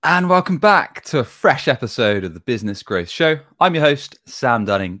And welcome back to a fresh episode of the Business Growth Show. I'm your host, Sam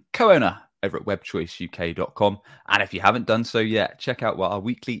Dunning, co-owner over at webchoiceuk.com. And if you haven't done so yet, check out our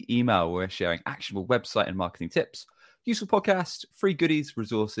weekly email where we're sharing actionable website and marketing tips, useful podcasts, free goodies,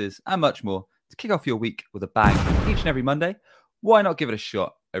 resources, and much more to kick off your week with a bang each and every Monday. Why not give it a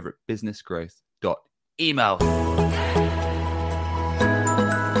shot over at businessgrowth.email?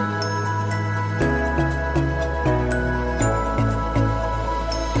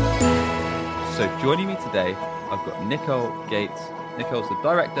 So joining me today, I've got Nicole Gates. Nicole's the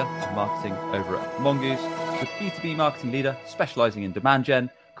Director of Marketing over at Mongoose. She's a B2B marketing leader specializing in demand gen,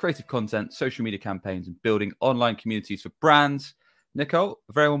 creative content, social media campaigns, and building online communities for brands. Nicole,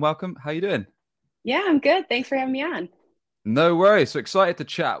 very warm welcome. How are you doing? Yeah, I'm good. Thanks for having me on. No worries. So excited to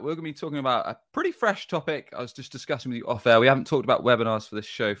chat. We're going to be talking about a pretty fresh topic. I was just discussing with you off air. We haven't talked about webinars for this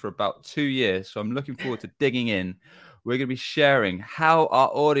show for about 2 years. So I'm looking forward to digging in. We're going to be sharing how our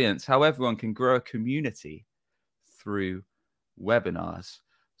audience, how everyone can grow a community through webinars.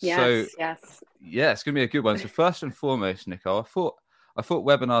 Yes. Yeah, it's going to be a good one. So first and foremost, Nicole, I thought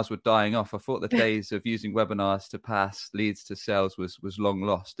webinars were dying off. I thought the days of using webinars to pass leads to sales was long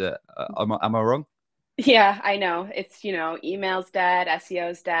lost. Am I wrong? Yeah, I know. It's, email's dead,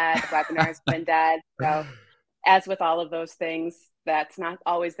 SEO's dead, webinars been dead. So as with all of those things, that's not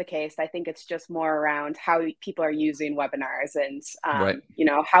always the case. I think it's just more around how people are using webinars and, Right.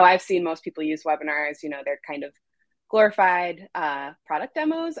 How I've seen most people use webinars, they're kind of glorified product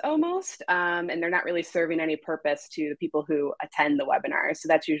demos almost, and they're not really serving any purpose to the people who attend the webinars. So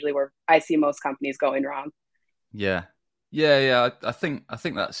that's usually where I see most companies going wrong. Yeah. I think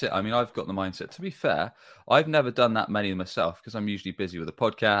that's it. I mean, I've got the mindset. To be fair, I've never done that many myself because I'm usually busy with a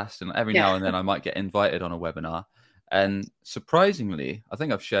podcast, and every now and then I might get invited on a webinar. And surprisingly, I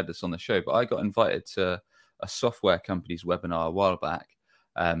think I've shared this on the show, but I got invited to a software company's webinar a while back,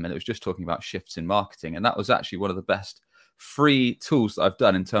 and it was just talking about shifts in marketing, and that was actually one of the best free tools that I've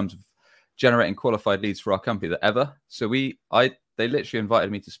done in terms of generating qualified leads for our company that ever. So they literally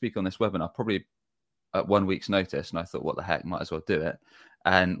invited me to speak on this webinar, probably at 1 week's notice, and I thought, what the heck, might as well do it.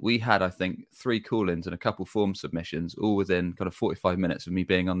 And we had, I think, 3 call-ins and a couple form submissions, all within kind of 45 minutes of me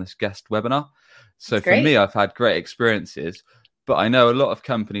being on this guest webinar. So for me, I've had great experiences, but I know a lot of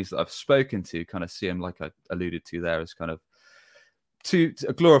companies that I've spoken to kind of see them, like I alluded to there, as kind of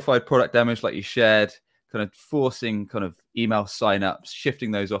a glorified product demos, like you shared, kind of forcing kind of email signups, shifting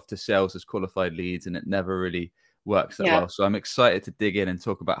those off to sales as qualified leads, and it never really works that well. So I'm excited to dig in and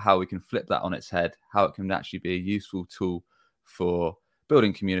talk about how we can flip that on its head, how it can actually be a useful tool for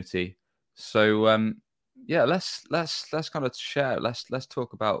building community. So let's kind of share. Let's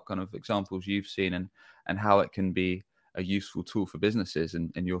talk about kind of examples you've seen and how it can be a useful tool for businesses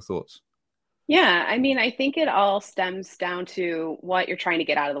and your thoughts. Yeah, I mean, I think it all stems down to what you're trying to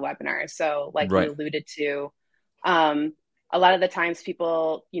get out of the webinar. So like you alluded to, a lot of the times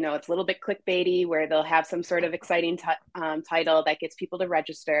people, it's a little bit clickbaity where they'll have some sort of exciting title that gets people to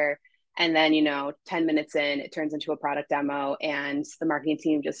register. And then, 10 minutes in, it turns into a product demo and the marketing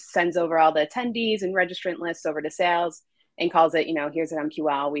team just sends over all the attendees and registrant lists over to sales and calls it, here's an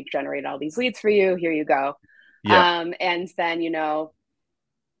MQL. We've generated all these leads for you. Here you go. Yeah. And then,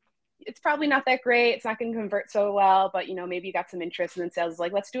 it's probably not that great. It's not going to convert so well, but maybe you got some interest, and then sales is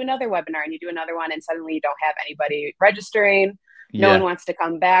like, let's do another webinar, and you do another one, and suddenly you don't have anybody registering. No one wants to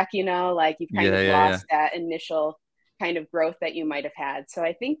come back, like you've kind of lost that initial kind of growth that you might have had. So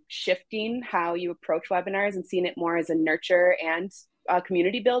I think shifting how you approach webinars and seeing it more as a nurture and a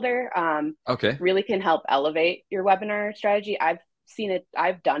community builder really can help elevate your webinar strategy.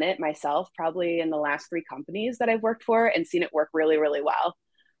 I've done it myself, probably in the last 3 companies that I've worked for, and seen it work really, really well.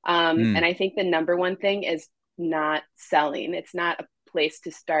 And I think the number one thing is not selling. It's not a place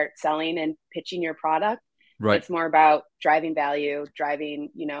to start selling and pitching your product. Right. It's more about driving value, educating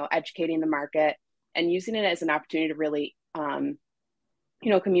the market, and using it as an opportunity to really,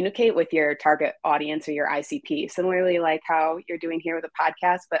 communicate with your target audience or your ICP. Similarly, like how you're doing here with a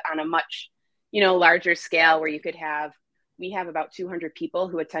podcast, but on a much, larger scale, where we have about 200 people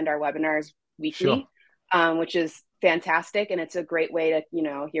who attend our webinars weekly, which is fantastic. And it's a great way to,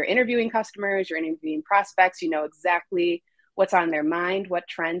 you're interviewing customers, you're interviewing prospects, exactly what's on their mind, what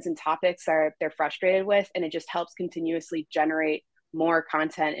trends and topics they're frustrated with. And it just helps continuously generate more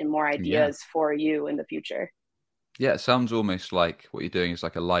content and more ideas for you in the future. Yeah, it sounds almost like what you're doing is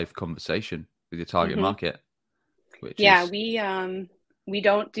like a live conversation with your target market. We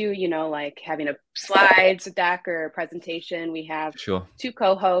don't do, like having a slides deck or a presentation. We have 2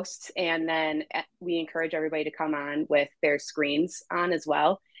 co-hosts, and then we encourage everybody to come on with their screens on as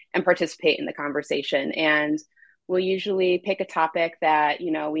well and participate in the conversation. And we'll usually pick a topic that,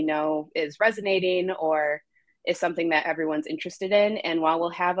 we know is resonating or is something that everyone's interested in. And while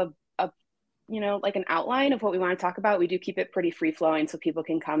we'll have like an outline of what we want to talk about, we do keep it pretty free flowing so people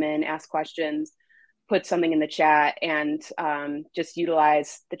can come in, ask questions, put something in the chat, and just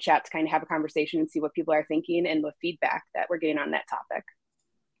utilize the chat to kind of have a conversation and see what people are thinking and the feedback that we're getting on that topic.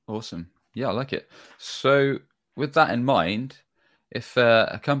 Awesome. Yeah, I like it. So with that in mind, if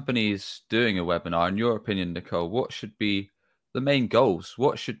a company is doing a webinar, in your opinion, Nicole, what should be the main goals?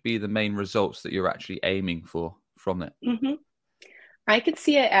 What should be the main results that you're actually aiming for from it? Mm-hmm. I could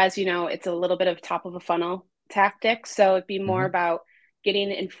see it as, it's a little bit of top of a funnel tactic. So it'd be more about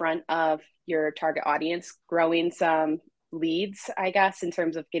getting in front of your target audience, growing some leads, I guess, in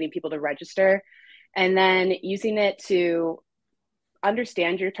terms of getting people to register, and then using it to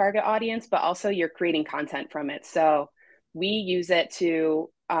understand your target audience, but also you're creating content from it. So we use it to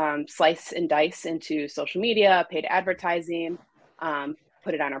slice and dice into social media, paid advertising,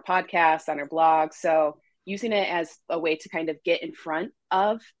 put it on our podcast, on our blog. So using it as a way to kind of get in front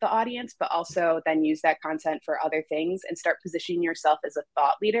of the audience, but also then use that content for other things and start positioning yourself as a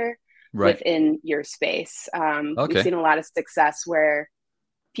thought leader within your space. We've seen a lot of success where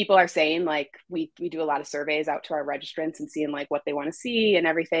people are saying, like, we do a lot of surveys out to our registrants and seeing like what they want to see and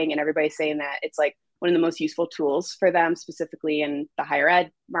everything. And everybody's saying that it's like one of the most useful tools for them, specifically in the higher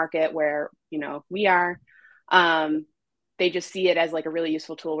ed market where, we are. They just see it as like a really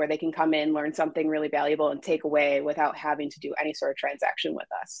useful tool where they can come in, learn something really valuable and take away without having to do any sort of transaction with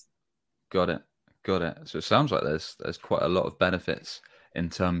us. Got it. So it sounds like there's quite a lot of benefits in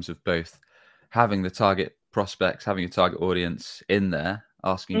terms of both having the target prospects, having your target audience in there,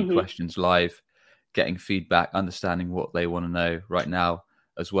 asking questions live, getting feedback, understanding what they want to know right now,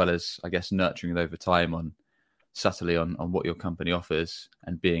 as well as, I guess, nurturing it over time subtly on what your company offers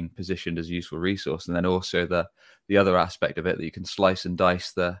and being positioned as a useful resource. And then also the other aspect of it that you can slice and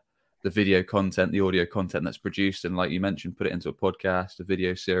dice the video content, the audio content that's produced. And like you mentioned, put it into a podcast, a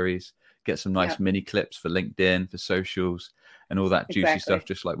video series, get some nice mini clips for LinkedIn, for socials, and all that juicy stuff,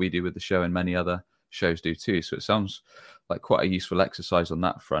 just like we do with the show and many other shows do too. So it sounds like quite a useful exercise on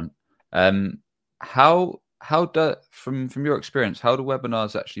that front. From your experience, how do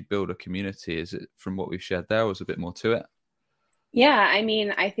webinars actually build a community? Is it from what we've shared there, or is there a bit more to it? Yeah, I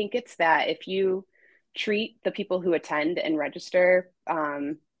mean, I think it's that if you treat the people who attend and register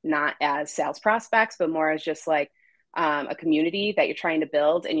not as sales prospects, but more as just like a community that you're trying to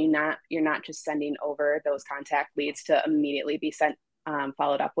build, and you're not just sending over those contact leads to immediately be sent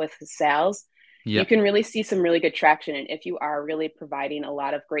followed up with sales. You can really see some really good traction. And if you are really providing a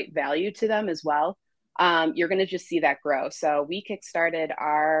lot of great value to them as well, you're going to just see that grow. So we kickstarted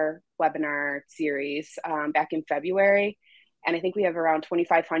our webinar series back in February, and I think we have around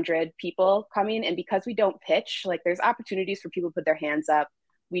 2,500 people coming. And because we don't pitch, like, there's opportunities for people to put their hands up.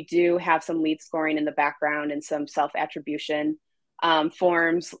 We do have some lead scoring in the background and some self-attribution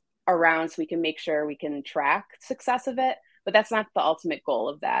forms around, so we can make sure we can track success of it. But that's not the ultimate goal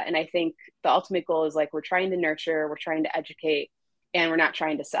of that. And I think the ultimate goal is like, we're trying to nurture, we're trying to educate, and we're not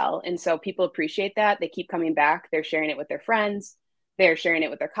trying to sell. And so people appreciate that. They keep coming back. They're sharing it with their friends. They're sharing it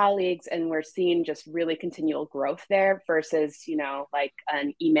with their colleagues. And we're seeing just really continual growth there versus, like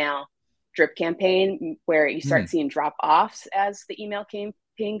an email drip campaign where you start seeing drop offs as the email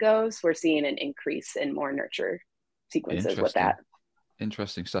campaign goes. We're seeing an increase in more nurture sequences with that.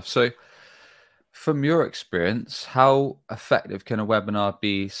 Interesting stuff. So from your experience, how effective can a webinar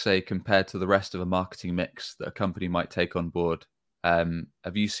be, say, compared to the rest of a marketing mix that a company might take on board?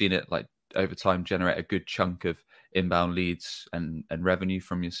 Have you seen it, like, over time generate a good chunk of inbound leads and revenue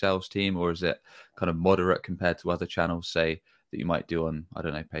from your sales team, or is it kind of moderate compared to other channels, say, that you might do on, I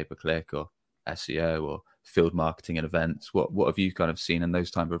don't know, pay-per-click or SEO or field marketing and events? What have you kind of seen in those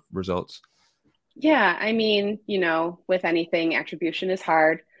type of results? Yeah, I mean, with anything, attribution is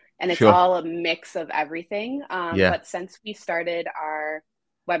hard, and it's all a mix of everything. But since we started our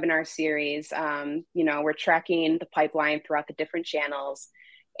webinar series, we're tracking the pipeline throughout the different channels.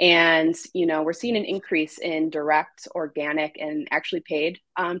 And, we're seeing an increase in direct, organic, and actually paid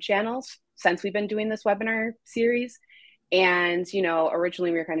channels since we've been doing this webinar series. And,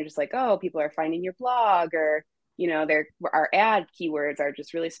 originally we were kind of just like, oh, people are finding your blog, or, our ad keywords are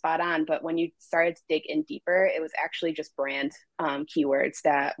just really spot on. But when you started to dig in deeper, it was actually just brand keywords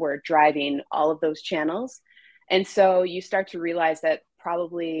that were driving all of those channels. And so you start to realize that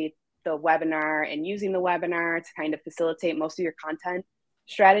probably the webinar and using the webinar to kind of facilitate most of your content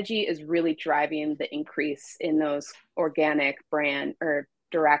strategy is really driving the increase in those organic, brand, or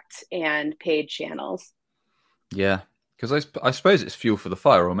direct and paid channels. Yeah, because I suppose it's fuel for the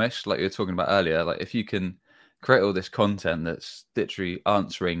fire almost, like you were talking about earlier. Like, if you can create all this content that's literally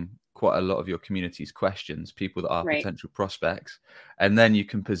answering quite a lot of your community's questions, people that are Right. potential prospects. And then you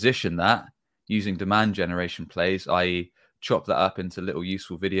can position that using demand generation plays, i.e. chop that up into little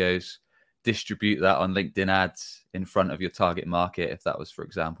useful videos, distribute that on LinkedIn ads in front of your target market. If that was, for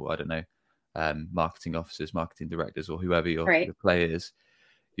example, I don't know, marketing officers, marketing directors, or whoever your player is,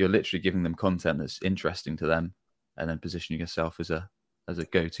 you're literally giving them content that's interesting to them, and then positioning yourself as a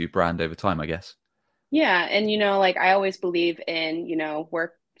go-to brand over time, I guess. Yeah. And, like I always believe in,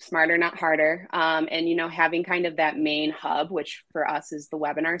 work smarter, not harder. And, having kind of that main hub, which for us is the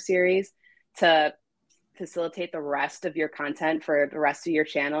webinar series, to facilitate the rest of your content for the rest of your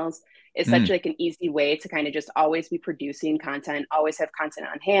channels is such like an easy way to kind of just always be producing content, always have content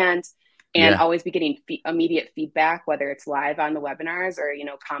on hand, and always be getting immediate feedback, whether it's live on the webinars or,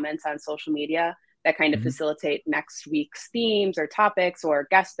 comments on social media that kind of facilitate next week's themes or topics or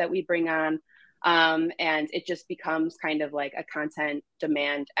guests that we bring on. And it just becomes kind of like a content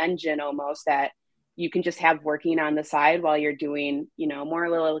demand engine almost that you can just have working on the side while you're doing, more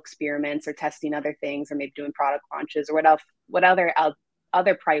little experiments or testing other things, or maybe doing product launches or what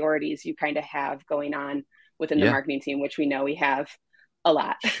other priorities you kind of have going on within the marketing team, which we know we have a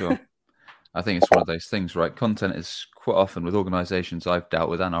lot. Sure. I think it's one of those things, right? Content is quite often, with organizations I've dealt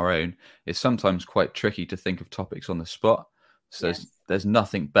with and our own, it's sometimes quite tricky to think of topics on the spot. So there's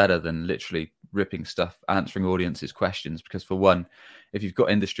nothing better than literally ripping stuff, answering audiences' questions, because for one, if you've got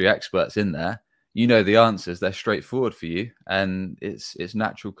industry experts in there, the answers, they're straightforward for you, and it's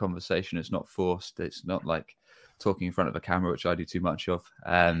natural conversation. It's not forced. It's not like talking in front of a camera, which I do too much of.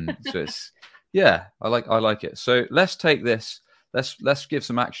 So it's, I like it. So let's take this. Let's give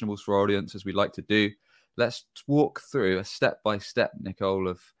some actionables for our audience, as we like to do. Let's walk through a step-by-step, Nicole,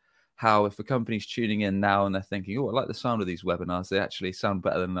 of how, if a company's tuning in now and they're thinking, oh, I like the sound of these webinars, they actually sound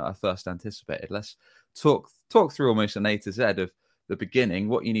better than I first anticipated. Let's talk through almost an A to Z of the beginning,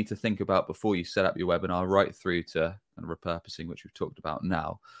 what you need to think about before you set up your webinar, right through to repurposing, which we've talked about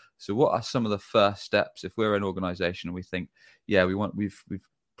now. So what are some of the first steps if we're an organization and we think, we've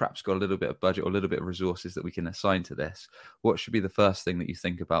perhaps got a little bit of budget or a little bit of resources that we can assign to this? What should be the first thing that you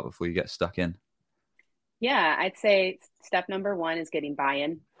think about before you get stuck in? Yeah, I'd say step number one is getting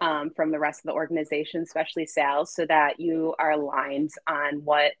buy-in from the rest of the organization, especially sales, so that you are aligned on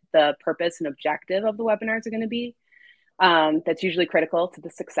what the purpose and objective of the webinars are going to be. That's usually critical to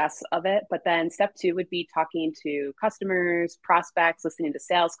the success of it. But then step two would be talking to customers, prospects, listening to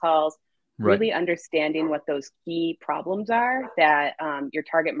sales calls, really understanding what those key problems are that your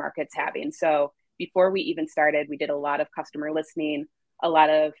target market's having. So before we even started, we did a lot of customer listening, a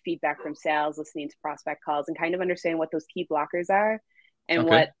lot of feedback from sales, listening to prospect calls, and kind of understanding what those key blockers are and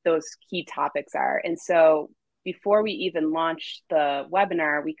what those key topics are. And so before we even launched the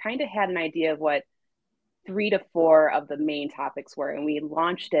webinar, we kind of had an idea of what 3 to 4 of the main topics were. And we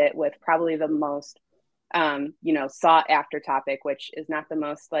launched it with probably the most, sought after topic, which is not the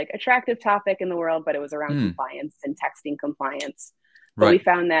most like attractive topic in the world, but it was around compliance and texting compliance. But we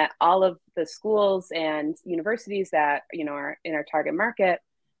found that all of the schools and universities that, are in our target market,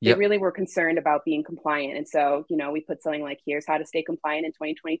 they really were concerned about being compliant. And so, we put something like, here's how to stay compliant in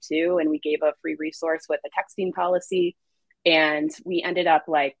 2022. And we gave a free resource with a texting policy. And we ended up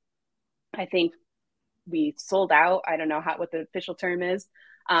I think we sold out. I don't know what the official term is.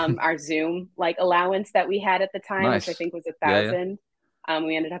 Our Zoom allowance that we had at the time, which I think was 1,000.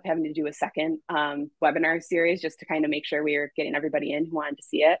 We ended up having to do a second webinar series just to kind of make sure we were getting everybody in who wanted to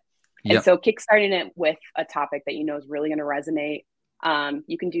see it. And so kickstarting it with a topic that is really going to resonate.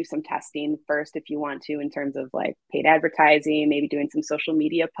 You can do some testing first if you want to, in terms of paid advertising, maybe doing some social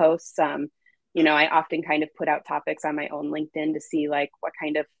media posts. I often kind of put out topics on my own LinkedIn to see what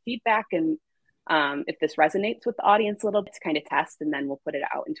kind of feedback and if this resonates with the audience a little bit, to kind of test, and then we'll put it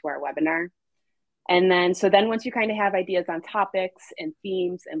out into our webinar. And then once you kind of have ideas on topics and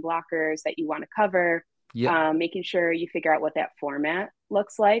themes and blockers that you want to cover, making sure you figure out what that format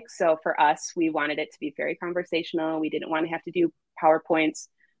looks like. So for us, we wanted it to be very conversational. We didn't want to have to do PowerPoints.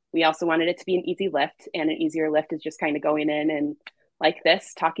 We also wanted it to be an easy lift, and an easier lift is just kind of going in and like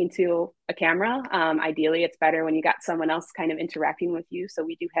this, talking to a camera. Ideally, it's better when you got someone else kind of interacting with you. So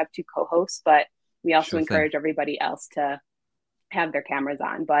we do have 2 co-hosts, but we also encourage everybody else to have their cameras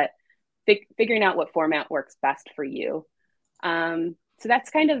on. But figuring out what format works best for you. So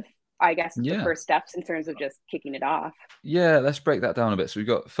that's kind of, I guess, the first steps in terms of just kicking it off. Yeah, let's break that down a bit. So we've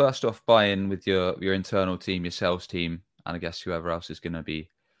got, first off, buy-in with your internal team, your sales team, and I guess whoever else is going to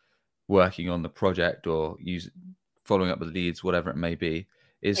be working on the project or following up with leads, whatever it may be.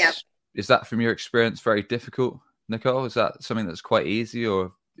 Is that, from your experience, very difficult, Nicole? Is that something that's quite easy,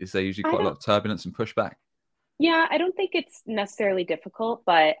 or is there usually quite a lot of turbulence and pushback? Yeah, I don't think it's necessarily difficult,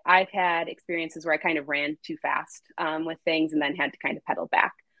 but I've had experiences where I kind of ran too fast with things and then had to kind of pedal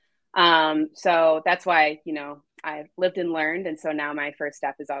back. So that's why, I've lived and learned. And so now my first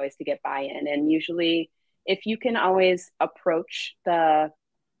step is always to get buy-in. And usually, if you can always approach the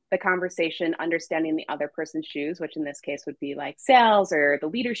conversation, understanding the other person's shoes, which in this case would be like sales or the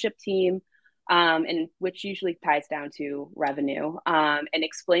leadership team, and which usually ties down to revenue, and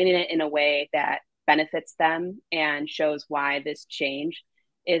explaining it in a way that benefits them and shows why this change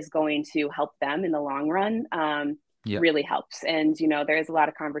is going to help them in the long run, Yeah. really helps. And, there is a lot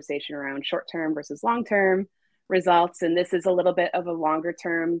of conversation around short term versus long term results. And this is a little bit of a longer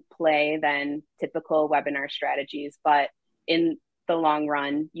term play than typical webinar strategies. But in the long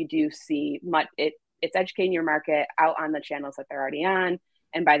run, you do see it's educating your market out on the channels that they're already on.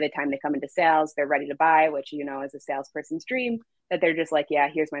 And by the time they come into sales, they're ready to buy, which, is a salesperson's dream, that they're just like, yeah,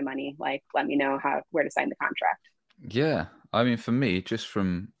 here's my money. Like, let me know where to sign the contract. Yeah. I mean, for me,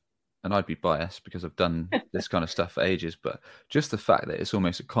 and I'd be biased because I've done this kind of stuff for ages, but just the fact that it's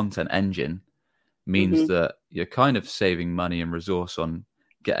almost a content engine means that you're kind of saving money and resource on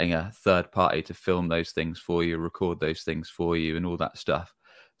getting a third party to film those things for you, record those things for you, and all that stuff.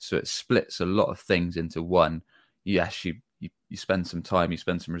 So it splits a lot of things into one. Yes, you spend some time, you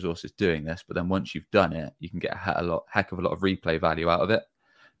spend some resources doing this, but then once you've done it, you can get a heck of a lot of replay value out of it.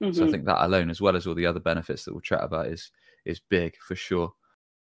 So I think that alone, as well as all the other benefits that we'll chat about, is big for sure.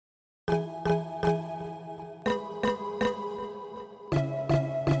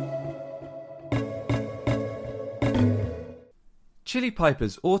 Chili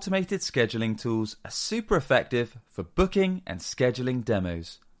Piper's automated scheduling tools are super effective for booking and scheduling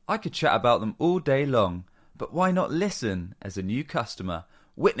demos. I could chat about them all day long, but why not listen as a new customer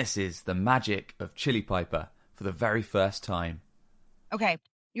witnesses the magic of Chili Piper for the very first time? Okay,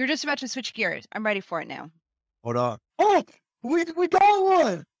 you're just about to switch gears. I'm ready for it now. Hold on. Oh, we got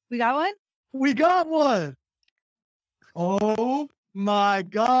one. We got one? We got one. Oh my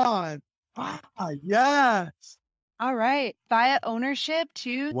God. Yes. All right. Via ownership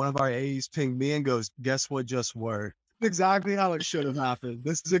to One of our A's pinged me and goes, guess what just worked? Exactly how it should have happened.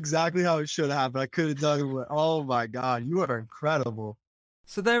 This is exactly how it should have happened. I could have done it. Oh my God. You are incredible.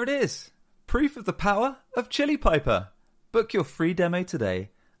 So there it is. Proof of the power of Chili Piper. Book your free demo today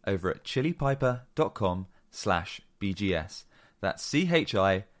over at chilipiper.com/BGS. That's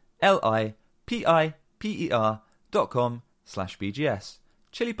chilipiper.com/BGS.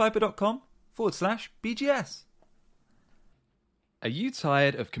 chilipiper.com/BGS. Are you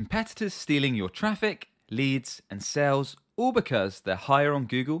tired of competitors stealing your traffic, leads, and sales, all because they're higher on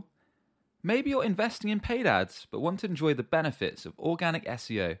Google? Maybe you're investing in paid ads, but want to enjoy the benefits of organic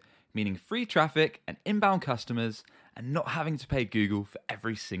SEO, meaning free traffic and inbound customers, and not having to pay Google for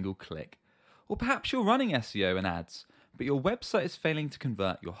every single click. Or perhaps you're running SEO and ads, but your website is failing to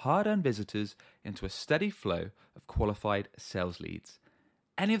convert your hard-earned visitors into a steady flow of qualified sales leads.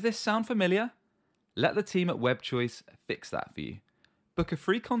 Any of this sound familiar? Let the team at WebChoice fix that for you. Book a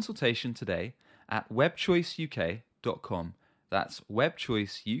free consultation today at webchoiceuk.com. That's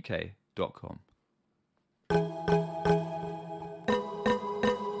webchoiceuk.com.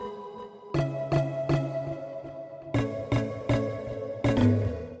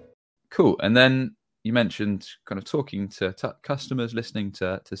 Cool. And then you mentioned kind of talking to customers, listening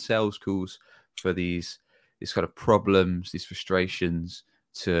to sales calls for these kind of problems, these frustrations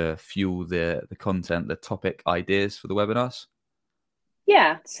to fuel the content, the topic ideas for the webinars.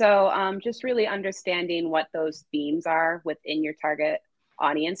 Yeah. So just really understanding what those themes are within your target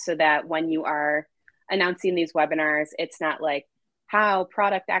audience so that when you are announcing these webinars, it's not like how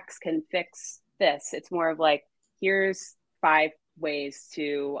product X can fix this. It's more of like, here's 5 ways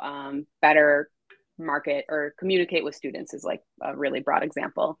to better market or communicate with students is like a really broad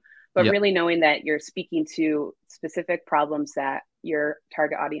example. But really knowing that you're speaking to specific problems that your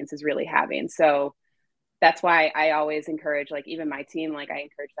target audience is really having. So that's why I always encourage, like even my team, like I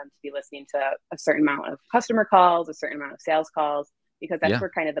encourage them to be listening to a certain amount of customer calls, a certain amount of sales calls, because that's where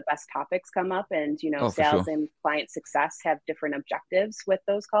kind of the best topics come up. And, sales and client success have different objectives with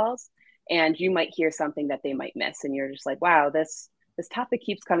those calls. And you might hear something that they might miss. And you're just like, wow, this topic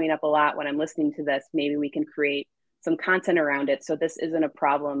keeps coming up a lot when I'm listening to this. Maybe we can create some content around it. So this isn't a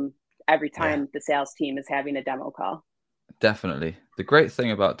problem every time the sales team is having a demo call. Definitely. The great thing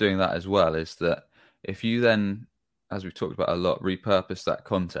about doing that as well is that if you then, as we've talked about a lot, repurpose that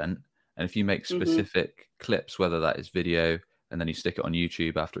content, and if you make specific clips, whether that is video, and then you stick it on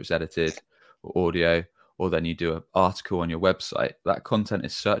YouTube after it's edited, or audio, or then you do an article on your website, that content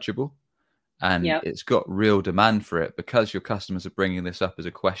is searchable. And it's got real demand for it because your customers are bringing this up as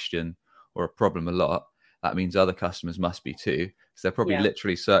a question or a problem a lot. that means other customers must be too. So they're probably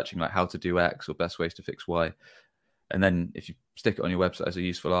literally searching like how to do X or best ways to fix Y. And then if you stick it on your website as a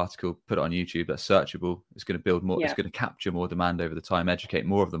useful article, put it on YouTube, that's searchable. It's going to build more. It's going to capture more demand over the time, educate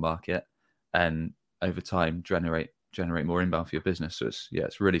more of the market, and over time generate more inbound for your business. So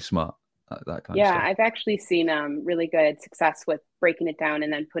it's really smart, that kind of stuff. I've actually seen really good success with breaking it down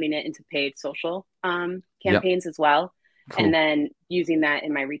and then putting it into paid social campaigns as well. Cool. And then using that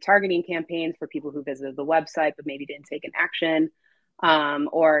in my retargeting campaigns for people who visited the website but maybe didn't take an action.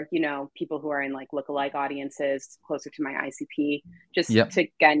 Or, people who are in like lookalike audiences closer to my ICP, just to,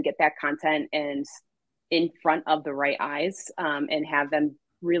 again, get that content and in front of the right eyes, and have them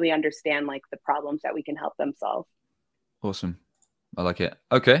really understand like the problems that we can help them solve. Awesome. I like it.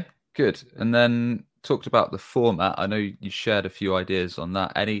 Okay, good. And then talked about the format. I know you shared a few ideas on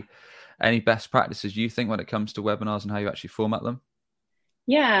that. Any best practices you think when it comes to webinars and how you actually format them?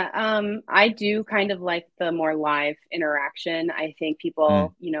 Yeah, I do kind of like the more live interaction. I think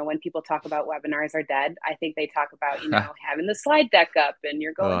people, when people talk about webinars are dead, I think they talk about, having the slide deck up and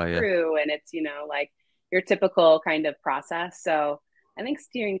you're going through and it's, like your typical kind of process. So I think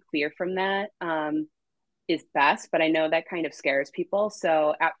steering clear from that is best, but I know that kind of scares people.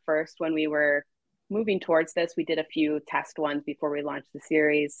 So at first, when we were moving towards this, we did a few test ones before we launched the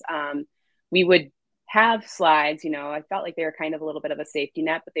series. We would have slides, I felt like they were kind of a little bit of a safety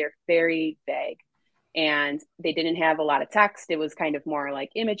net, but they're very vague and they didn't have a lot of text. It was kind of more like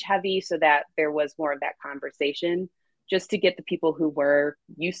image heavy so that there was more of that conversation just to get the people who were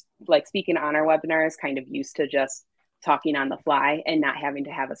used, like speaking on our webinars, kind of used to just talking on the fly and not having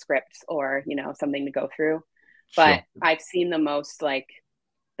to have a script or, something to go through. But I've seen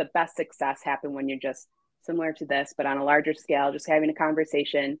the best success happen when you're just similar to this, but on a larger scale, just having a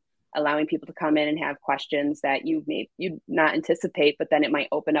conversation, allowing people to come in and have questions that you'd not anticipate, but then it might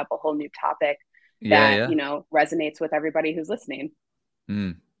open up a whole new topic that resonates with everybody who's listening.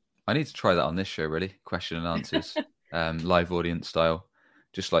 I need to try that on this show, really. Question and answers, live audience style,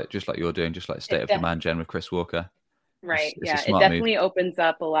 just like you're doing, just like State of Demand Gen with Chris Walker. Right. It definitely opens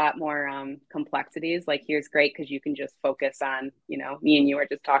up a lot more complexities. Like here's great because you can just focus on, me and you are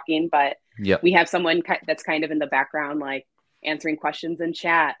just talking, but we have someone that's kind of in the background, like answering questions in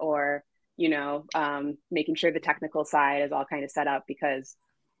chat or, making sure the technical side is all kind of set up because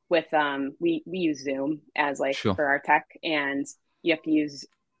with, we use Zoom as for our tech and you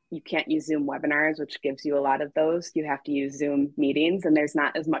can't use Zoom webinars, which gives you a lot of those. You have to use Zoom meetings and there's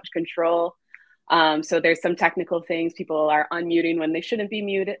not as much control. So there's some technical things. People are unmuting when they shouldn't be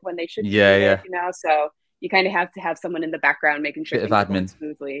muted, when they should be muted, so you kind of have to have someone in the background making sure things are going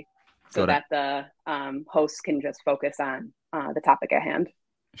smoothly so that the host can just focus on the topic at hand.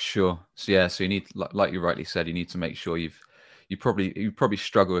 Sure. So you need, like you rightly said, you need to make sure you probably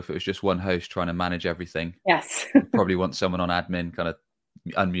struggle if it was just one host trying to manage everything. Yes. You probably want someone on admin kind of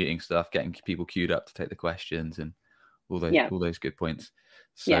unmuting stuff, getting people queued up to take the questions and all those good points.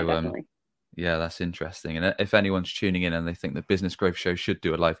 So definitely. That's interesting. And if anyone's tuning in and they think the Business Growth Show should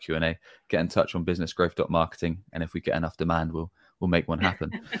do a live Q&A, get in touch on businessgrowth.marketing. And if we get enough demand, we'll make one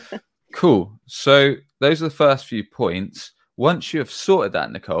happen. Cool. So those are the first few points. Once you have sorted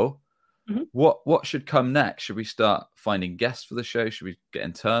that, Nicole, what should come next? Should we start finding guests for the show? Should we get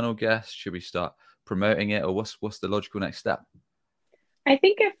internal guests? Should we start promoting it? Or what's the logical next step? I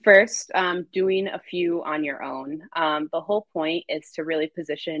think at first, doing a few on your own. The whole point is to really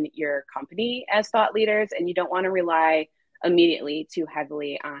position your company as thought leaders, and you don't want to rely immediately too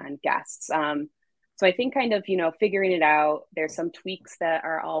heavily on guests. So I think kind of, figuring it out, there's some tweaks that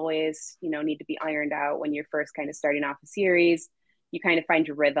are always, need to be ironed out when you're first kind of starting off a series. You kind of find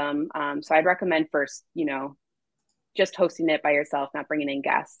your rhythm. So I'd recommend first, just hosting it by yourself, not bringing in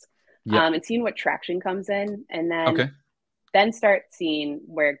guests, and seeing what traction comes in, and then start seeing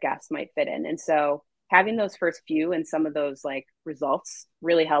where guests might fit in. And so having those first few and some of those results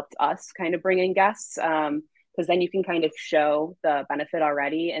really helped us kind of bring in guests, because then you can kind of show the benefit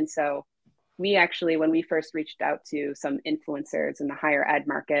already. And so we actually, when we first reached out to some influencers in the higher ed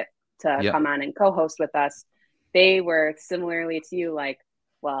market to come on and co-host with us, they were similarly to you,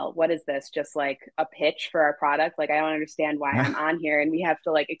 well, what is this? Just like a pitch for our product? I don't understand why I'm on here. And we have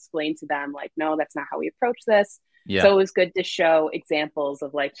to explain to them, no, that's not how we approach this. So it was good to show examples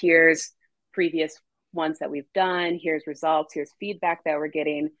of here's previous ones that we've done, here's results, here's feedback that we're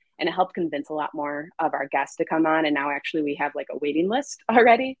getting. And it helped convince a lot more of our guests to come on. And now actually we have a waiting list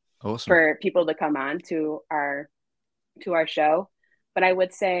already for people to come on to our show. But I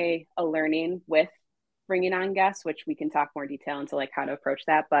would say a learning with bringing on guests, which we can talk more detail into how to approach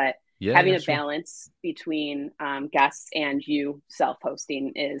that. But having a balance between guests and you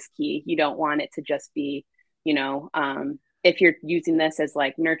self-hosting is key. You don't want it to just be if you're using this as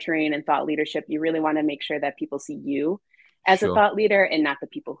like nurturing and thought leadership, you really want to make sure that people see you as a Sure. thought leader and not the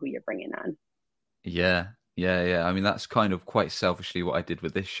people who you're bringing on. Yeah. I mean, that's kind of quite selfishly what I did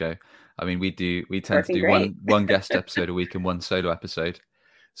with this show. I mean, we tend to do one guest episode a week and one solo episode.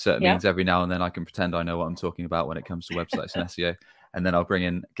 So it means every now and then I can pretend I know what I'm talking about when it comes to websites and SEO. And then I'll bring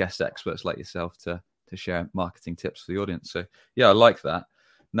in guest experts like yourself to share marketing tips for the audience. So yeah, I like that.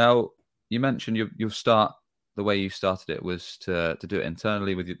 Now, you mentioned you'll start, the way you started it was to do it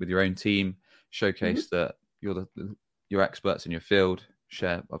internally with your own team, showcase that you're experts in your field,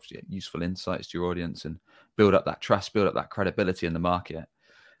 share obviously useful insights to your audience, and build up that trust, build up that credibility in the market.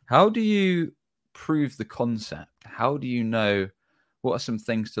 How do you prove the concept? How do you know what are some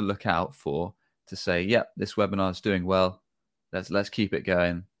things to look out for to say, yep, this webinar is doing well. Let's keep it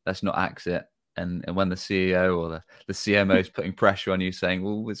going. Let's not axe it. And when the CEO or the CMO is putting pressure on you, saying,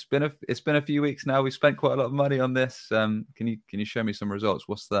 "Well, it's been a few weeks now. We've spent quite a lot of money on this. Can you show me some results?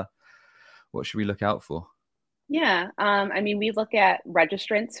 What should we look out for?" Yeah, I mean, we look at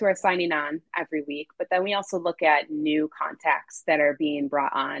registrants who are signing on every week, but then we also look at new contacts that are being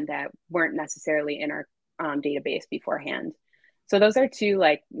brought on that weren't necessarily in our database beforehand. So those are two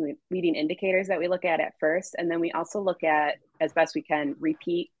like leading indicators that we look at first, and then we also look at, as best we can,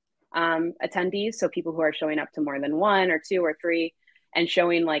 repeat attendees. So people who are showing up to more than one or two or three, and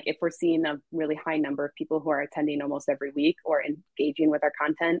showing like if we're seeing a really high number of people who are attending almost every week or engaging with our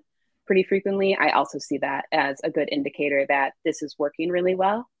content pretty frequently, I also see that as a good indicator that this is working really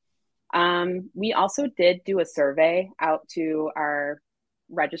well. We also did do a survey out to our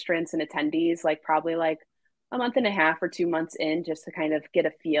registrants and attendees, like probably like a month and a half or 2 months in, just to kind of get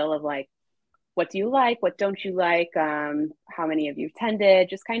a feel of like, what do you like? What don't you like? How many of you attended?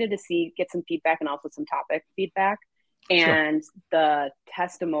 Just kind of to get some feedback and also some topic feedback. And sure. The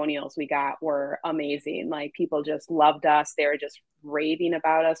testimonials we got were amazing. Like people just loved us. They were just raving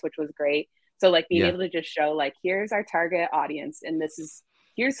about us, which was great. So like being able to just show like, here's our target audience. And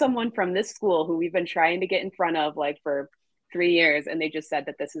here's someone from this school who we've been trying to get in front of like for 3 years. And they just said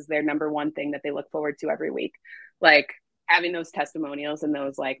that this is their number one thing that they look forward to every week. Like having those testimonials and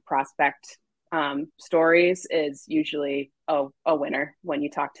those like prospect stories is usually a winner when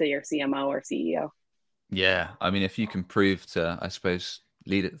you talk to your CMO or CEO. Yeah. I mean, if you can prove to, I suppose,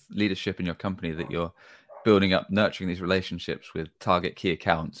 leadership in your company that you're building up, nurturing these relationships with target key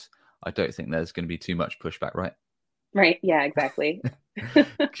accounts, I don't think there's going to be too much pushback, right? Right. Yeah, exactly.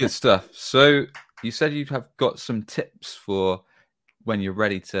 Good stuff. So you said you have got some tips for when you're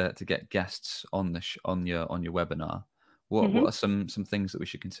ready to get guests on on your webinar. What are some things that we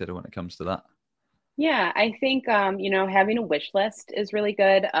should consider when it comes to that? Yeah, I think, having a wish list is really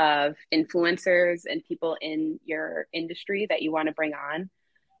good of influencers and people in your industry that you want to bring on.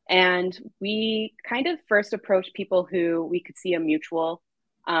 And we kind of first approach people who we could see a mutual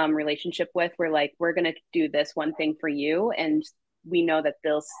relationship with. We're like, we're going to do this one thing for you. And we know that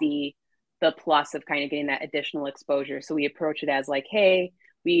they'll see the plus of kind of getting that additional exposure. So we approach it as like, hey,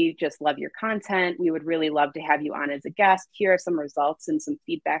 we just love your content. We would really love to have you on as a guest. Here are some results and some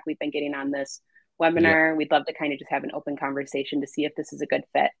feedback we've been getting on this webinar. Yeah. We'd love to kind of just have an open conversation to see if this is a good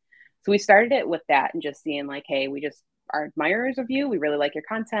fit. So we started it with that and just seeing like, hey, we just are admirers of you. We really like your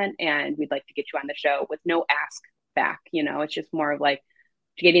content and we'd like to get you on the show with no ask back. It's just more of like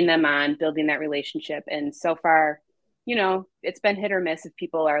getting them on, building that relationship. And so far, it's been hit or miss if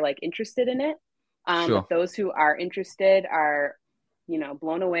people are like interested in it. Sure. But those who are interested are,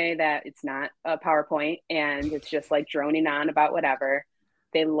 blown away that it's not a PowerPoint and it's just like droning on about whatever.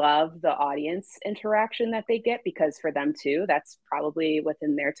 They love the audience interaction that they get because for them too, that's probably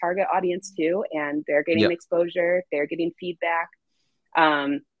within their target audience too. And they're getting exposure, they're getting feedback.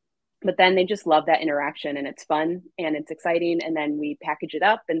 But then they just love that interaction and it's fun and it's exciting. And then we package it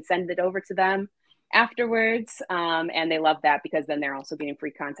up and send it over to them afterwards. And they love that because then they're also getting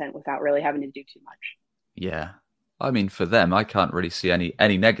free content without really having to do too much. Yeah. I mean, for them, I can't really see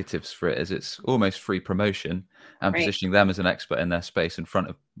any negatives for it, as it's almost free promotion and positioning them as an expert in their space in front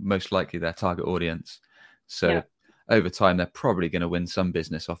of most likely their target audience. So over time, they're probably going to win some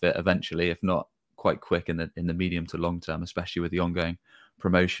business off it eventually, if not quite quick in the medium to long term, especially with the ongoing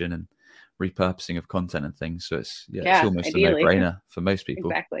promotion and repurposing of content and things. So it's almost ideally a no-brainer for most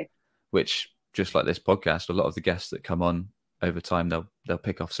people. Exactly. Which, just like this podcast, a lot of the guests that come on over time, they'll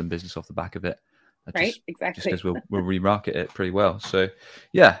pick off some business off the back of it. Exactly. Just because we'll remarket it pretty well. So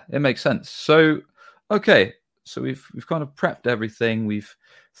yeah, it makes sense. So okay, so we've kind of prepped everything. We've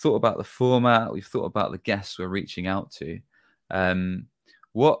thought about the format. We've thought about the guests we're reaching out to.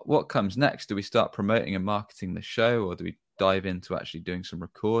 What comes next? Do we start promoting and marketing the show, or do we dive into actually doing some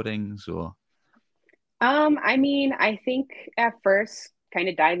recordings? Or I mean, I think at first kind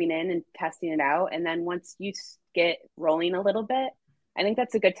of diving in and testing it out. And then once you get rolling a little bit, I think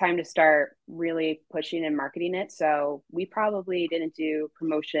that's a good time to start really pushing and marketing it. So we probably didn't do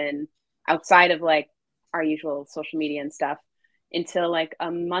promotion outside of like our usual social media and stuff until like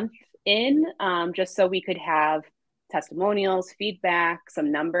a month in, just so we could have testimonials, feedback,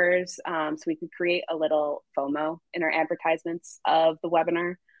 some numbers, so we could create a little FOMO in our advertisements of the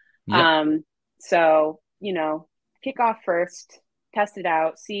webinar. Yep. So, kick off first, test it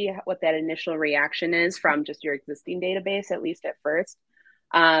out, see what that initial reaction is from just your existing database, at least at first.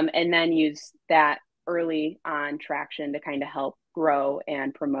 And then use that early on traction to kind of help grow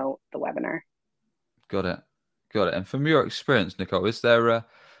and promote the webinar. Got it. And from your experience, Nicole, is there a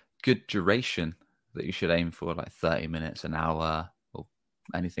good duration that you should aim for, like 30 minutes, an hour, or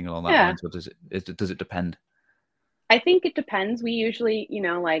anything along that lines? Or does it depend? I think it depends. We usually,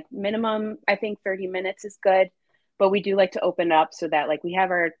 like minimum, I think 30 minutes is good, but we do like to open up so that like we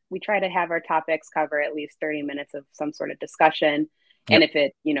try to have our topics cover at least 30 minutes of some sort of discussion. And if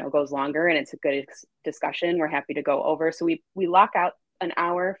it, goes longer and it's a good discussion, we're happy to go over. So we lock out an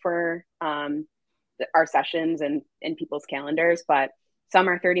hour for our sessions and in people's calendars, but some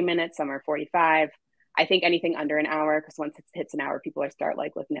are 30 minutes, some are 45. I think anything under an hour, because once it hits an hour, people start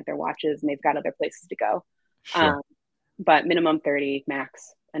like looking at their watches and they've got other places to go. Sure. But minimum 30,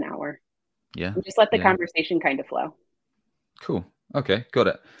 max an hour. Yeah. And just let the conversation kind of flow. Cool. Okay, got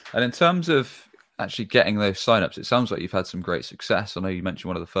it. And in terms of actually getting those signups, it sounds like you've had some great success. I know you mentioned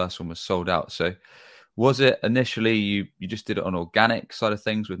one of the first one was sold out. So was it initially you just did it on organic side of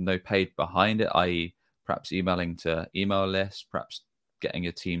things with no paid behind it, i.e. perhaps emailing to email lists, perhaps getting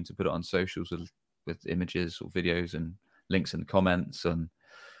your team to put it on socials with images or videos and links in the comments, and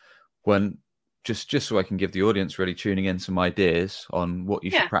when just so I can give the audience really tuning in some ideas on what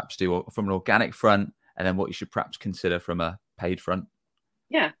you should perhaps do from an organic front, and then what you should perhaps consider from a paid front?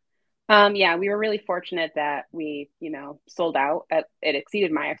 Yeah. We were really fortunate that we, sold out. It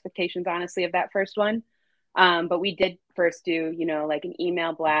exceeded my expectations, honestly, of that first one. But we did first do, like an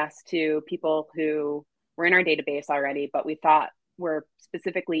email blast to people who were in our database already, but we thought were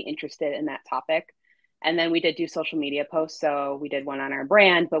specifically interested in that topic. And then we did do social media posts. So we did one on our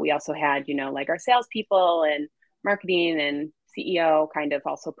brand, but we also had, like our salespeople and marketing and CEO kind of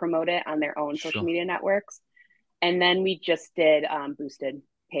also promote it on their own social media networks. And then we just did boosted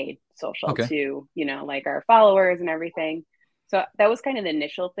paid social to, like our followers and everything. So that was kind of the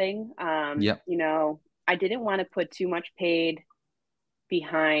initial thing. I didn't want to put too much paid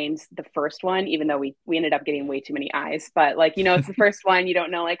behind the first one, even though we ended up getting way too many eyes, but like, it's the first one, you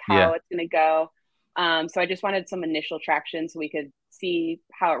don't know like how it's going to go. So I just wanted some initial traction so we could see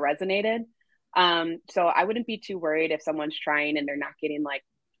how it resonated. So I wouldn't be too worried if someone's trying and they're not getting like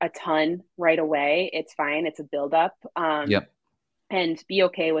a ton right away. It's fine. It's a buildup. And be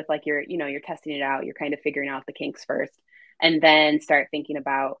okay with like you're testing it out. You're kind of figuring out the kinks first, and then start thinking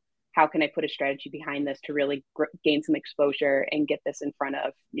about how can I put a strategy behind this to really gain some exposure and get this in front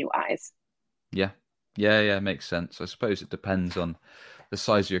of new eyes. Yeah. Makes sense. I suppose it depends on the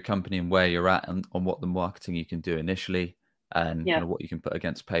size of your company and where you're at, and on what the marketing you can do initially, and kind of what you can put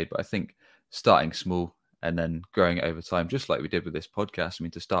against paid. But I think starting small and then growing it over time, just like we did with this podcast. I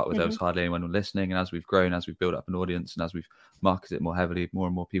mean, to start with, there was hardly anyone listening. And as we've grown, as we've built up an audience, and as we've marketed it more heavily, more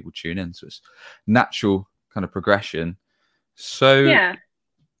and more people tune in. So it's natural kind of progression. So go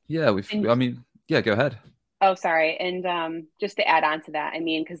ahead. Oh, sorry. And just to add on to that, I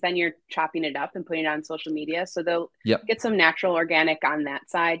mean, because then you're chopping it up and putting it on social media. So they'll get some natural organic on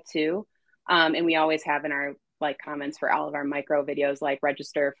that side too. And we always have in our like comments for all of our micro videos, like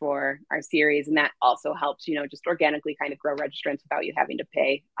register for our series. And that also helps, just organically kind of grow registrants without you having to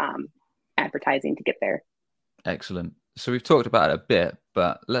pay advertising to get there. Excellent. So we've talked about it a bit,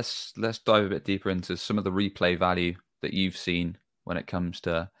 but let's dive a bit deeper into some of the replay value that you've seen when it comes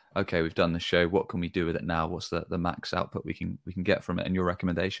to, okay, we've done the show, what can we do with it now? What's the max output we can get from it, and your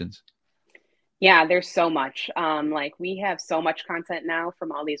recommendations? Yeah, there's so much. Like we have so much content now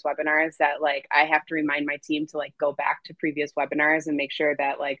from all these webinars that like I have to remind my team to like go back to previous webinars and make sure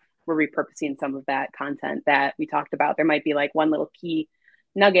that like we're repurposing some of that content that we talked about. There might be like one little key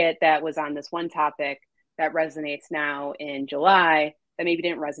nugget that was on this one topic that resonates now in July that maybe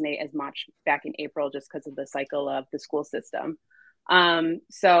didn't resonate as much back in April just because of the cycle of the school system.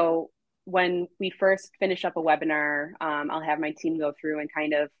 So when we first finish up a webinar, I'll have my team go through and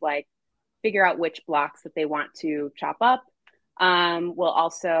kind of like figure out which blocks that they want to chop up. We'll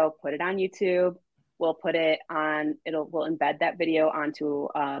also put it on YouTube. We'll put it on, we'll embed that video onto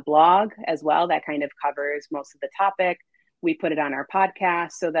a blog as well that kind of covers most of the topic. We put it on our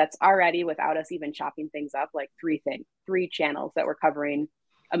podcast. So that's already, without us even chopping things up, like three channels that we're covering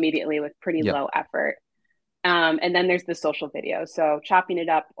immediately with pretty Yep. low effort. And then there's the social video. So chopping it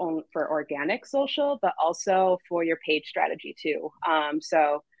up for organic social, but also for your paid strategy too.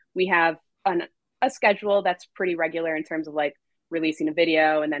 So we have a schedule that's pretty regular in terms of like releasing a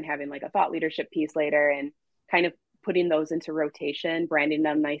video and then having like a thought leadership piece later, and kind of putting those into rotation, branding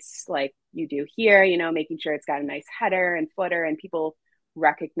them nice like you do here, you know, making sure it's got a nice header and footer and people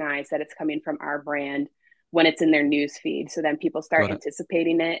recognize that it's coming from our brand when it's in their news feed. So then people start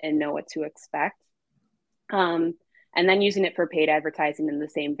anticipating it and know what to expect. And then using it for paid advertising in the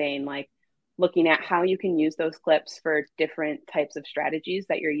same vein, like looking at how you can use those clips for different types of strategies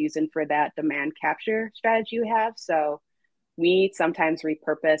that you're using for that demand capture strategy you have. So we sometimes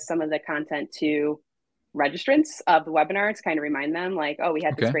repurpose some of the content to registrants of the webinar to kind of remind them like, oh, we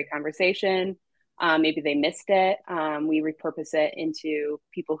had this great conversation. Maybe they missed it. We repurpose it into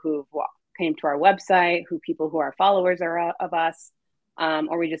people who came to our website, people who are followers are of us,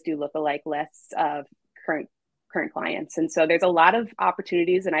 or we just do lookalike lists of current clients. And so there's a lot of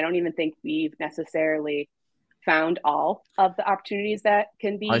opportunities, and I don't even think we've necessarily found all of the opportunities that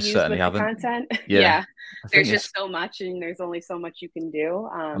can be used with the content. Yeah. There's just so much, and there's only so much you can do.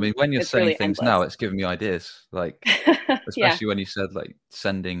 I mean, when you're saying really things endless. Now, it's giving me ideas, like, especially when you said like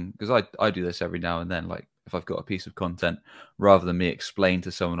sending, because I do this every now and then, like if I've got a piece of content, rather than me explain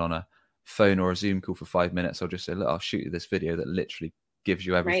to someone on a phone or a Zoom call for 5 minutes, I'll just say, look, I'll shoot you this video that literally gives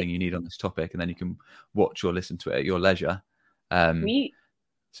you everything you need on this topic, and then you can watch or listen to it at your leisure. So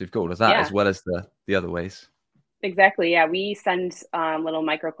you've got all of that as well as the other ways. Exactly. Yeah. We send little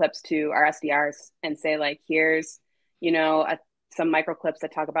micro clips to our SDRs and say like, here's, you know, some micro clips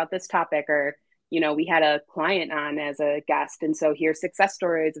that talk about this topic, or, you know, we had a client on as a guest, and so here's success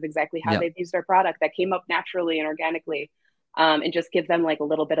stories of exactly how they've used our product that came up naturally and organically, and just give them like a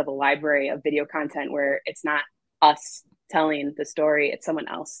little bit of a library of video content where it's not us telling the story, it's someone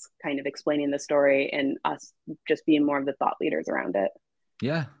else kind of explaining the story and us just being more of the thought leaders around it.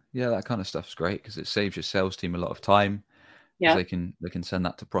 Yeah, that kind of stuff's great because it saves your sales team a lot of time. Yeah, they can send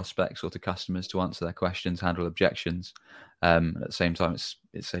that to prospects or to customers to answer their questions, handle objections. At the same time,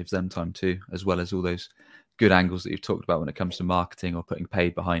 it saves them time too, as well as all those good angles that you've talked about when it comes to marketing or putting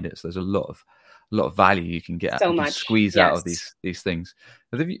paid behind it. So there's a lot of value you can get, so much squeeze out of these things.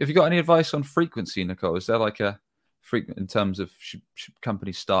 Have you got any advice on frequency, Nicole? Is there like a frequent in terms of should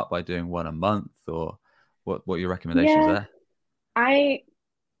companies start by doing one a month, or what are your recommendations there?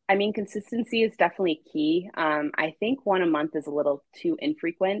 I mean, consistency is definitely key. I think one a month is a little too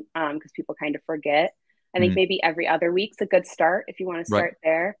infrequent because people kind of forget. I think maybe every other week's a good start if you want to start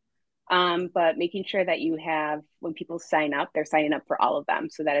there. But making sure that you have, when people sign up, they're signing up for all of them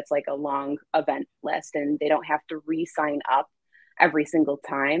so that it's like a long event list and they don't have to re-sign up every single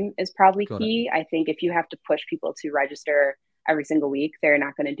time is probably key. I think if you have to push people to register every single week, they're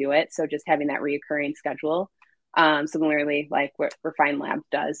not going to do it. So just having that reoccurring schedule. Similarly, like what Refine Lab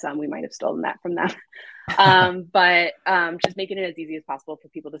does, we might have stolen that from them. But just making it as easy as possible for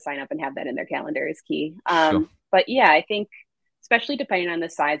people to sign up and have that in their calendar is key. But yeah, I think especially depending on the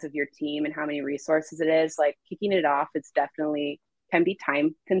size of your team and how many resources it is, like kicking it off, it's definitely can be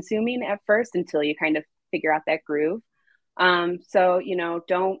time consuming at first until you kind of figure out that groove. So, you know,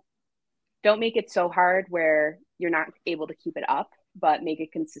 don't make it so hard where you're not able to keep it up, but make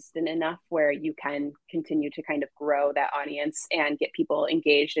it consistent enough where you can continue to kind of grow that audience and get people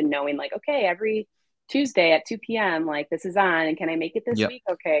engaged and knowing like, okay, every Tuesday at 2 p.m., like this is on, and can I make it this week?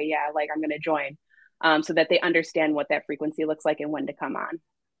 Okay. Yeah. Like I'm going to join, so that they understand what that frequency looks like and when to come on.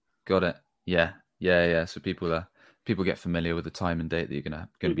 Got it. Yeah. So people get familiar with the time and date that you're going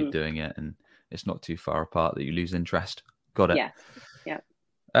to be doing it, and it's not too far apart that you lose interest. Got it. Yeah.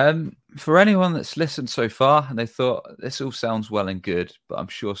 For anyone that's listened so far and they thought this all sounds well and good, but I'm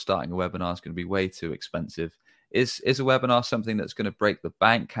sure starting a webinar is going to be way too expensive. Is a webinar something that's going to break the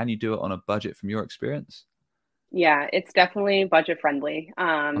bank? Can you do it on a budget from your experience? Yeah, it's definitely budget friendly.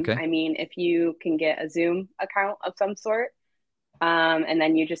 I mean, if you can get a Zoom account of some sort, and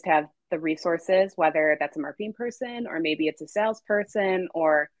then you just have the resources, whether that's a marketing person or maybe it's a salesperson,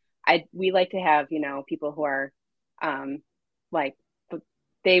 or we like to have, you know, people who are like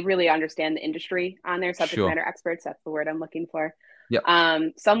they really understand the industry on their subject matter experts. That's the word I'm looking for.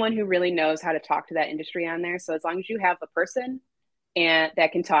 Yep. Someone who really knows how to talk to that industry on there. So as long as you have a person and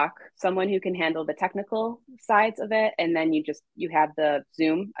that can talk, someone who can handle the technical sides of it, and then you have the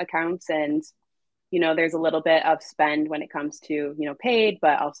Zoom accounts, and you know there's a little bit of spend when it comes to, you know, paid,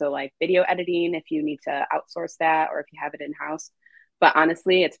 but also like video editing if you need to outsource that or if you have it in house. But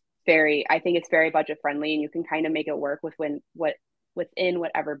honestly, it's I think it's very budget friendly, and you can kind of make it work within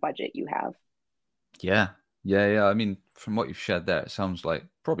whatever budget you have. Yeah. Yeah. I mean, from what you've shared there, it sounds like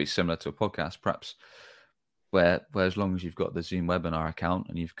probably similar to a podcast, perhaps, where as long as you've got the Zoom webinar account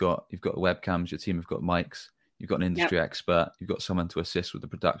and you've got webcams, your team have got mics, you've got an industry expert, you've got someone to assist with the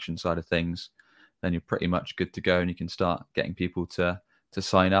production side of things, then you're pretty much good to go, and you can start getting people to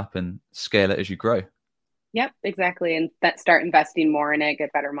sign up and scale it as you grow. Yep, exactly. And start investing more in it,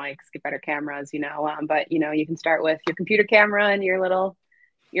 get better mics, get better cameras, but you can start with your computer camera and your little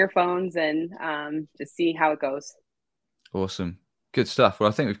earphones and just see how it goes. Awesome. Good stuff. Well,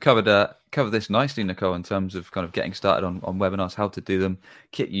 I think we've covered this nicely, Nicole, in terms of kind of getting started on webinars, how to do them,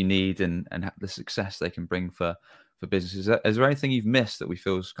 kit you need, and the success they can bring for businesses. Is there anything you've missed that we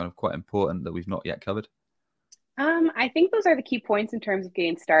feel is kind of quite important that we've not yet covered? I think those are the key points in terms of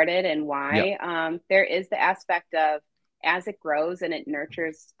getting started and why. Yep. There is the aspect of, as it grows and it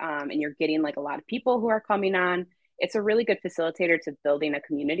nurtures, and you're getting like a lot of people who are coming on, it's a really good facilitator to building a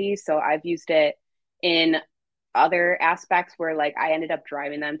community. So I've used it in other aspects where like I ended up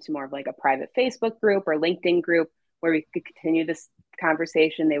driving them to more of like a private Facebook group or LinkedIn group where we could continue this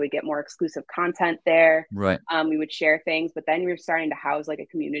conversation. They would get more exclusive content there. Right. We would share things, but then we were starting to house like a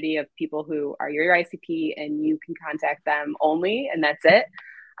community of people who are your ICP and you can contact them only, and that's it.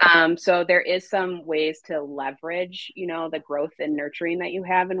 So there is some ways to leverage, the growth and nurturing that you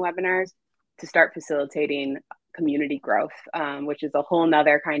have in webinars to start facilitating community growth, which is a whole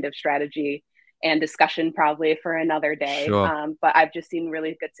nother kind of strategy and discussion probably for another day. Sure. But I've just seen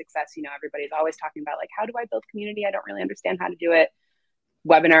really good success. Everybody's always talking about like, how do I build community? I don't really understand how to do it.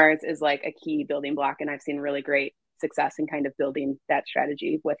 Webinars is like a key building block. And I've seen really great success in kind of building that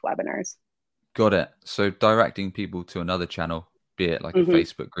strategy with webinars. Got it. So directing people to another channel, be it like a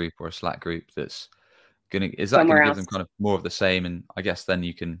Facebook group or a Slack group, is that going to give them kind of more of the same? And I guess then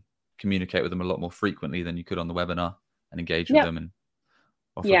you can communicate with them a lot more frequently than you could on the webinar and engage with them and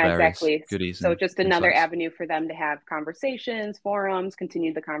offer exactly. Goodies. So just another avenue for them to have conversations, forums,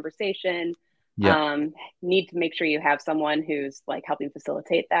 continue the conversation. Need to make sure you have someone who's like helping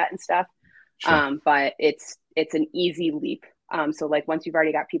facilitate that and stuff. Sure. But it's an easy leap. So like once you've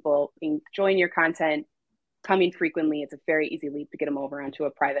already got people enjoying your content, coming frequently, it's a very easy leap to get them over onto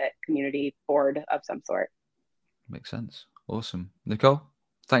a private community board of some sort. Makes sense. Awesome. Nicole,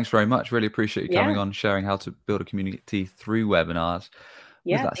 thanks very much. Really appreciate you coming on, sharing how to build a community through webinars.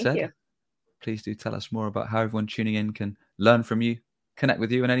 Yeah, With that thank said, you. Please do tell us more about how everyone tuning in can learn from you, connect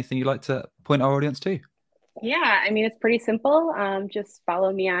with you, and anything you'd like to point our audience to. Yeah, I mean, it's pretty simple. Just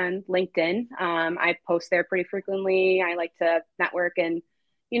follow me on LinkedIn. I post there pretty frequently. I like to network and,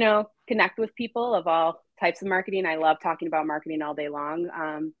 connect with people of all types of marketing. I love talking about marketing all day long.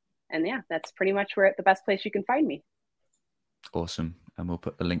 And yeah, that's pretty much the best place you can find me. Awesome. And we'll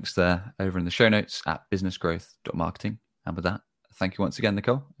put the links there over in the show notes at businessgrowth.marketing. And with that, thank you once again,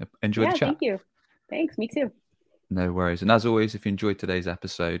 Nicole. Enjoy the chat. Thank you. Thanks. Me too. No worries. And as always, if you enjoyed today's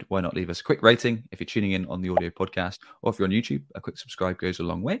episode, why not leave us a quick rating if you're tuning in on the audio podcast, or if you're on YouTube, a quick subscribe goes a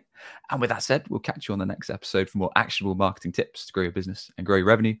long way. And with that said, we'll catch you on the next episode for more actionable marketing tips to grow your business and grow your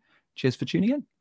revenue. Cheers for tuning in.